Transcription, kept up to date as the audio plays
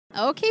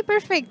Okay,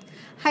 perfect.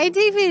 Hi,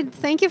 David.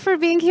 Thank you for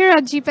being here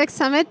at GPeC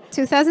Summit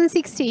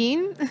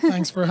 2016.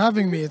 Thanks for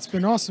having me. It's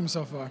been awesome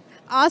so far.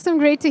 Awesome,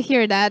 great to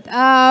hear that.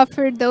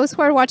 For those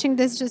who are watching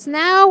this just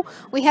now,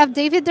 we have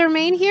David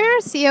Darmain here,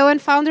 CEO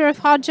and founder of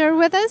Hotjar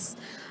with us.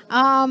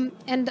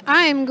 And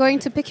I'm going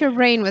to pick your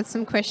brain with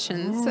some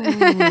questions.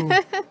 Ooh.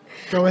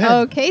 Go ahead.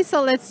 Okay,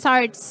 so let's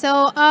start.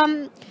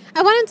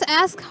 I wanted to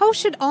ask, how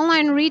should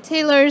online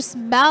retailers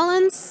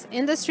balance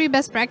industry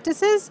best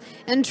practices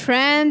and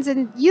trends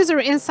and user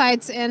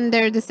insights in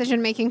their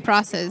decision-making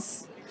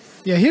process?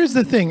 Yeah, here's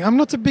the thing. I'm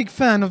not a big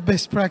fan of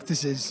best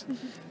practices.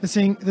 The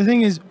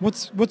thing is,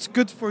 what's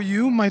good for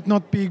you might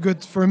not be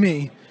good for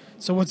me.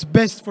 So what's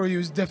best for you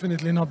is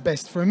definitely not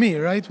best for me,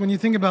 right? When you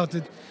think about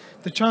it,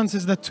 the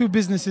chances that two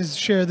businesses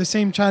share the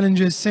same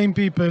challenges, same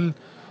people,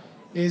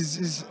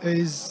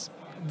 is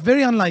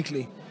very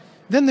unlikely.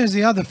 Then there's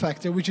the other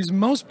factor, which is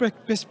most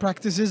best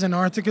practices and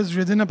articles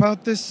written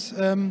about this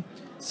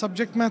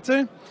subject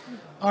matter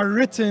are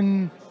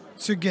written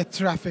to get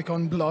traffic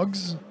on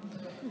blogs.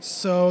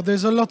 So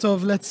there's a lot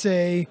of, let's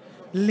say,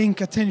 link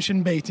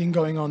attention baiting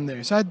going on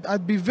there. So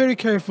I'd be very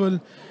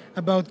careful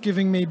about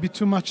giving maybe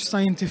too much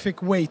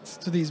scientific weight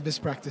to these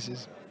best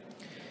practices.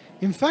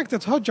 In fact,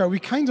 at Hotjar, we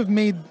kind of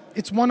made,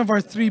 it's one of our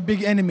three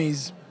big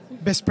enemies.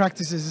 Best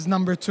practices is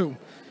number two.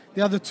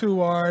 The other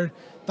two are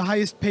the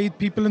highest paid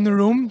people in the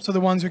room, so the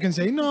ones who can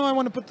say, no, I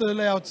want to put the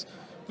layout,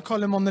 the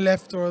column on the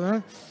left,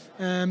 or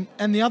and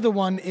the other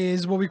one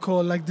is what we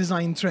call like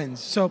design trends.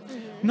 So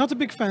not a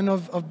big fan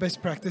of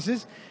best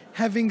practices.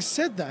 Having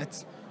said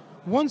that,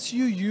 once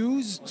you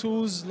use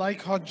tools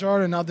like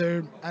Hotjar and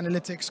other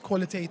analytics,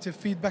 qualitative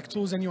feedback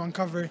tools, and you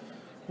uncover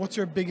what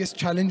your biggest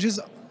challenges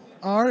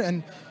are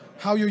and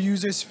how your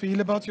users feel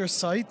about your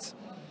site,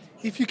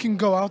 if you can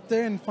go out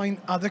there and find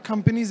other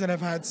companies that have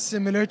had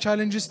similar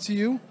challenges to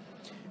you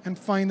and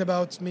find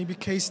about maybe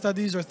case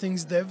studies or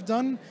things they've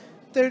done,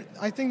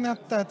 I think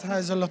that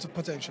has a lot of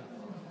potential.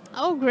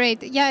 Oh,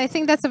 great. Yeah, I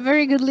think that's a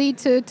very good lead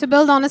to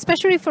build on,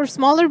 especially for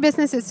smaller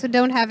businesses who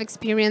don't have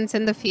experience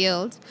in the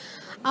field.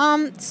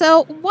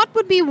 So what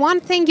would be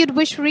one thing you'd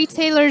wish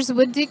retailers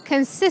would do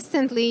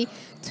consistently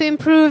to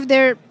improve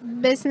their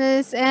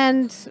business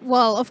and,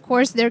 well, of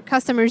course, their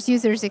customers'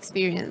 users'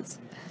 experience?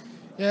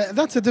 Yeah,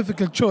 that's a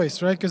difficult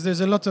choice, right? Because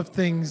there's a lot of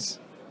things.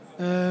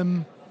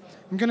 I'm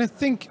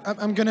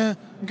gonna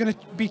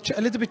be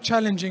a little bit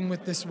challenging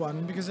with this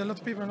one because a lot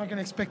of people are not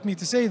gonna expect me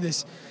to say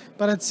this,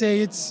 but I'd say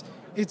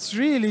it's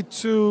really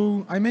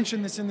to. I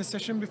mentioned this in the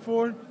session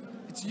before.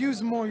 It's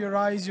use more your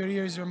eyes, your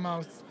ears, your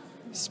mouth.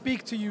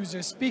 Speak to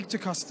users, speak to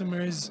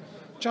customers,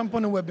 jump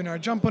on a webinar,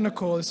 jump on a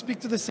call,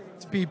 speak to the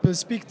sales people,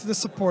 speak to the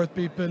support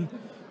people,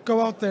 go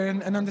out there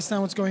and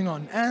understand what's going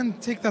on,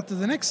 and take that to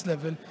the next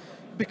level.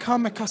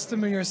 Become a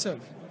customer yourself.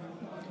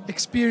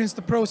 Experience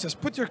the process.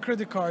 Put your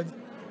credit card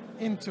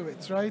into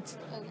it, right?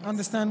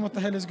 Understand what the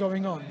hell is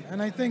going on.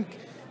 And I think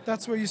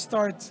that's where you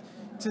start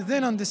to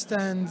then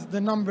understand the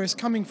numbers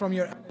coming from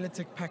your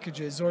analytic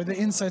packages or the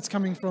insights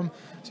coming from,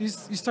 so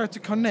you start to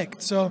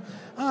connect. So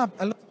a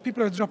lot of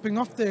people are dropping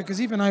off there because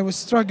even I was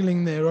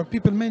struggling there, or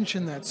people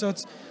mention that. So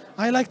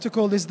I like to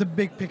call this the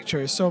big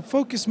picture. So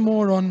focus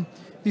more on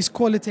these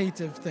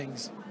qualitative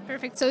things.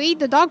 Perfect. So eat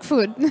the dog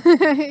food.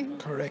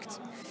 Correct.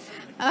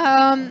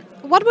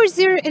 What was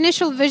your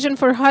initial vision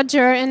for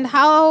Hotjar and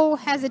how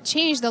has it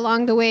changed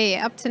along the way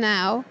up to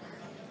now?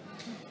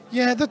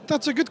 Yeah,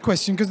 that's a good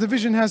question because the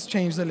vision has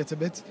changed a little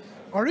bit.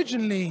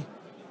 Originally,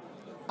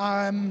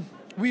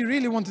 we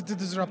really wanted to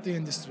disrupt the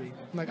industry.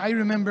 Like I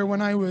remember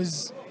when I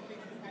was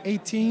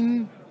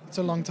 18, it's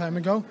a long time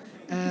ago,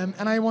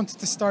 and I wanted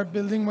to start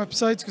building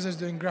websites because I was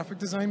doing graphic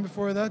design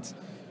before that.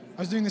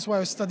 I was doing this while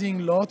I was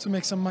studying law to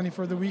make some money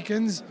for the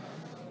weekends.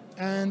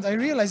 And I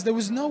realized there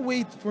was no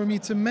way for me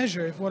to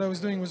measure if what I was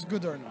doing was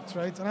good or not,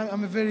 right? And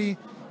I'm a very,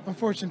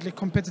 unfortunately,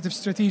 competitive,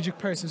 strategic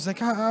person. It's like,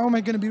 how am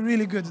I going to be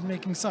really good at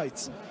making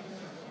sites?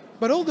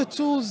 But all the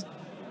tools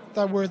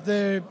that were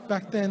there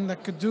back then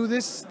that could do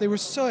this, they were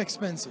so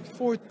expensive.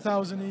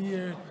 4,000 a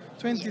year,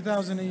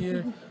 20,000 a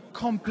year,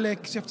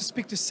 complex. You have to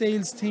speak to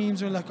sales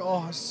teams. Or like,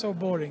 oh, it's so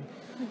boring.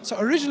 So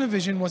original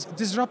vision was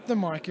disrupt the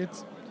market,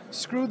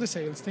 screw the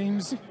sales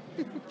teams.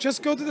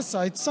 Just go to the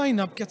site, sign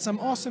up, get some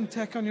awesome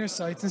tech on your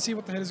site and see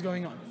what the hell is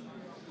going on.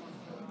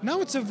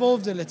 Now it's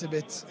evolved a little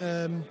bit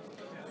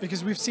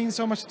because we've seen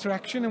so much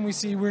traction and we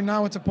see we're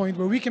now at a point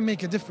where we can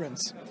make a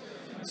difference.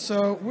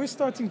 So we're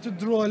starting to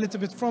draw a little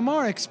bit from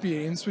our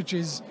experience, which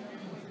is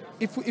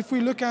if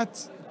we look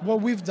at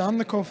what we've done,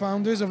 the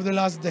co-founders over the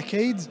last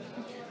decade,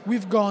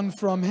 we've gone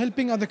from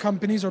helping other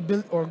companies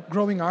or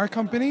growing our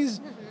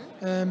companies.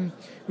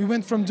 We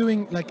went from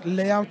doing like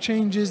layout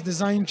changes,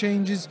 design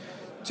changes,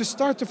 to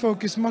start to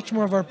focus much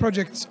more of our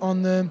projects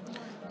on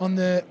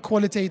the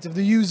qualitative,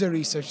 the user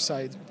research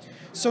side.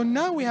 So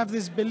now we have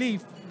this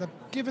belief that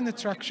given the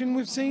traction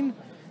we've seen,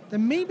 that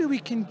maybe we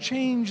can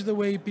change the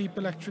way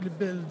people actually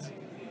build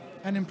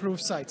and improve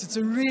sites. It's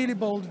a really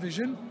bold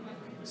vision.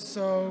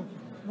 So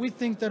we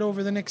think that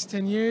over the next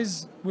 10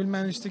 years, we'll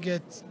manage to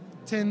get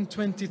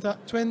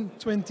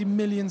 20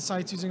 million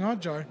sites using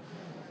Hotjar.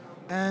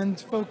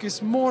 and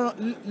focus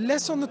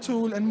less on the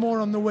tool and more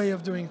on the way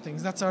of doing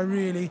things. That's our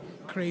really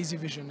crazy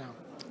vision now.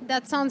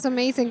 That sounds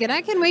amazing, and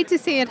I can wait to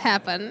see it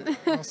happen.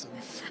 Awesome.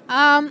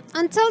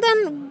 Until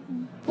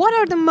then, what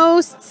are the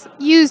most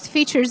used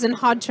features in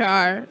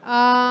Hotjar,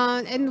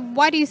 and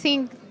why do you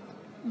think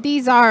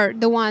these are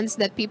the ones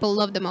that people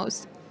love the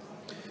most?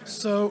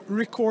 So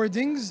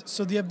recordings,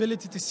 so the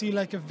ability to see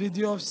like a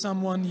video of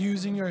someone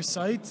using your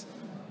site,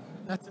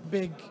 that's a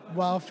big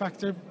wow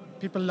factor.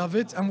 People love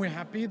it, and we're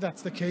happy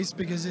that's the case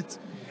because it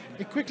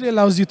quickly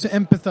allows you to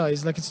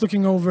empathize. Like it's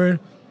looking over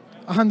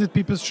 100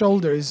 people's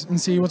shoulders and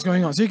see what's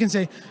going on. So you can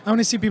say, I want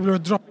to see people who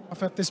are dropping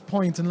off at this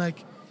point and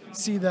like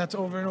see that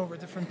over and over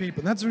different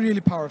people. That's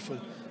really powerful.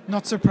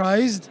 Not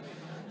surprised.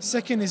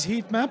 Second is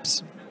heat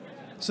maps.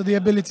 So the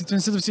ability to,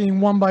 instead of seeing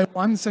one by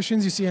one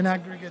sessions, you see an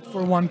aggregate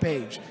for one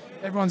page.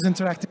 Everyone's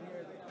interacting.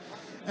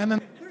 And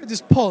then third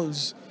is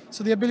polls.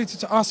 So the ability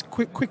to ask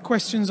quick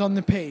questions on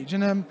the page.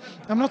 And I'm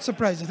not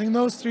surprised. I think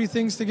those three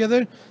things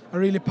together are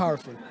really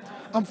powerful.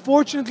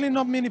 Unfortunately,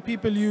 not many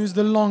people use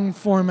the long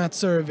format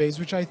surveys,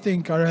 which I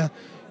think are a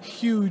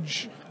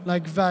huge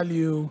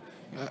value,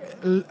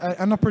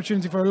 an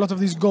opportunity for a lot of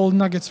these gold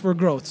nuggets for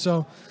growth.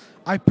 So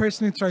I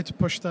personally try to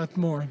push that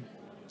more.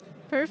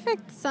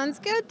 Perfect. Sounds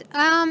good.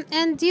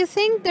 And do you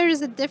think there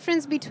is a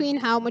difference between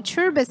how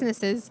mature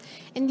businesses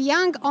and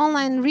young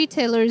online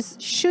retailers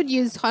should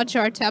use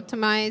Hotjar to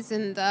optimize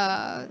and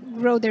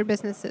grow their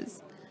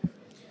businesses?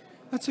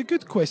 That's a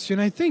good question.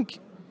 I think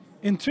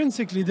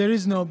intrinsically there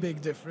is no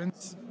big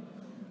difference.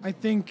 I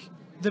think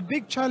the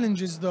big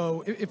challenge is,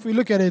 though, if we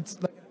look at it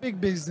like a big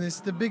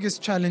business, the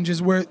biggest challenge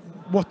is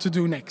what to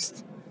do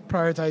next,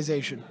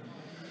 prioritization.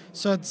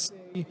 So it's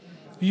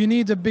you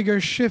need a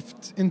bigger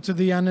shift into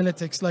the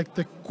analytics, like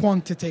the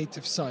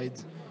quantitative side,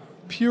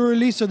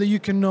 purely so that you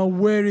can know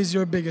where is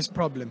your biggest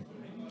problem.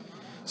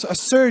 So a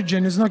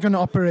surgeon is not going to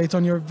operate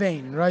on your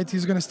vein, right?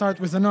 He's going to start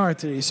with an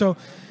artery. So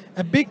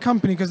a big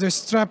company, because they're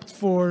strapped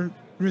for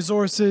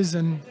resources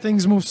and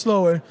things move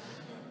slower,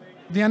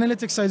 the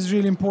analytics side is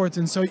really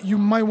important. So you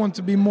might want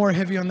to be more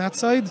heavy on that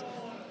side.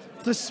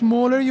 The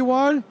smaller you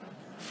are,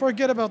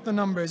 forget about the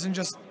numbers and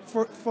just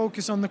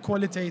focus on the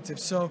qualitative.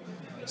 So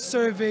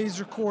surveys,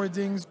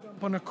 recordings,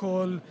 jump on a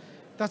call,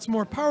 that's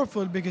more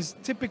powerful because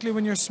typically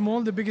when you're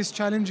small, the biggest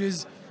challenge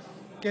is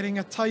getting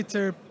a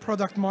tighter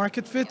product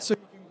market fit so you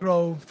can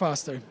grow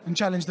faster and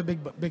challenge the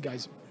big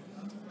guys.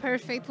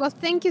 Perfect. Well,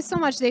 thank you so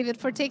much, David,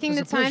 for taking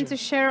the time pleasure. to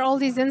share all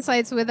these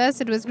insights with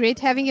us. It was great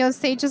having you on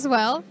stage as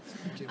well.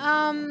 Thank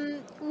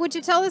you. Would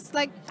you tell us,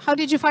 how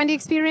did you find the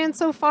experience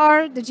so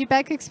far, the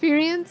GPeC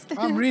experience?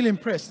 I'm really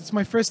impressed. It's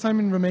my first time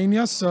in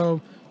Romania,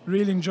 so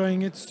really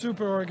enjoying it.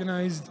 Super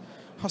organized.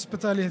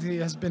 Hospitality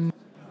has been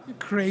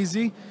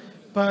crazy.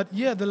 But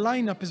yeah, the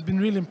lineup has been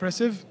really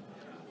impressive.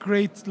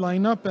 Great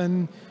lineup,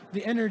 and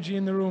the energy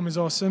in the room is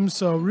awesome.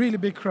 So really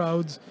big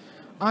crowd.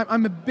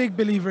 I'm a big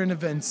believer in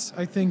events.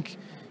 I think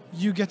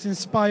you get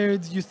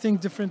inspired, you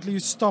think differently, you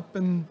stop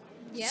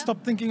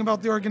thinking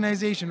about the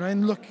organization, right?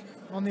 And look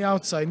on the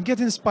outside and get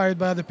inspired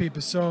by other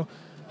people. So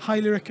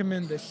highly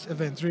recommend this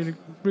event. Really,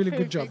 really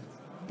good job.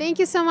 Thank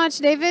you so much,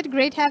 David.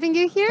 Great having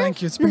you here.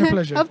 Thank you. It's been a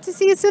pleasure. Hope to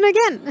see you soon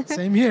again.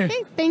 Same here.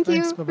 Okay, thank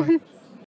Thanks. you. Bye-bye.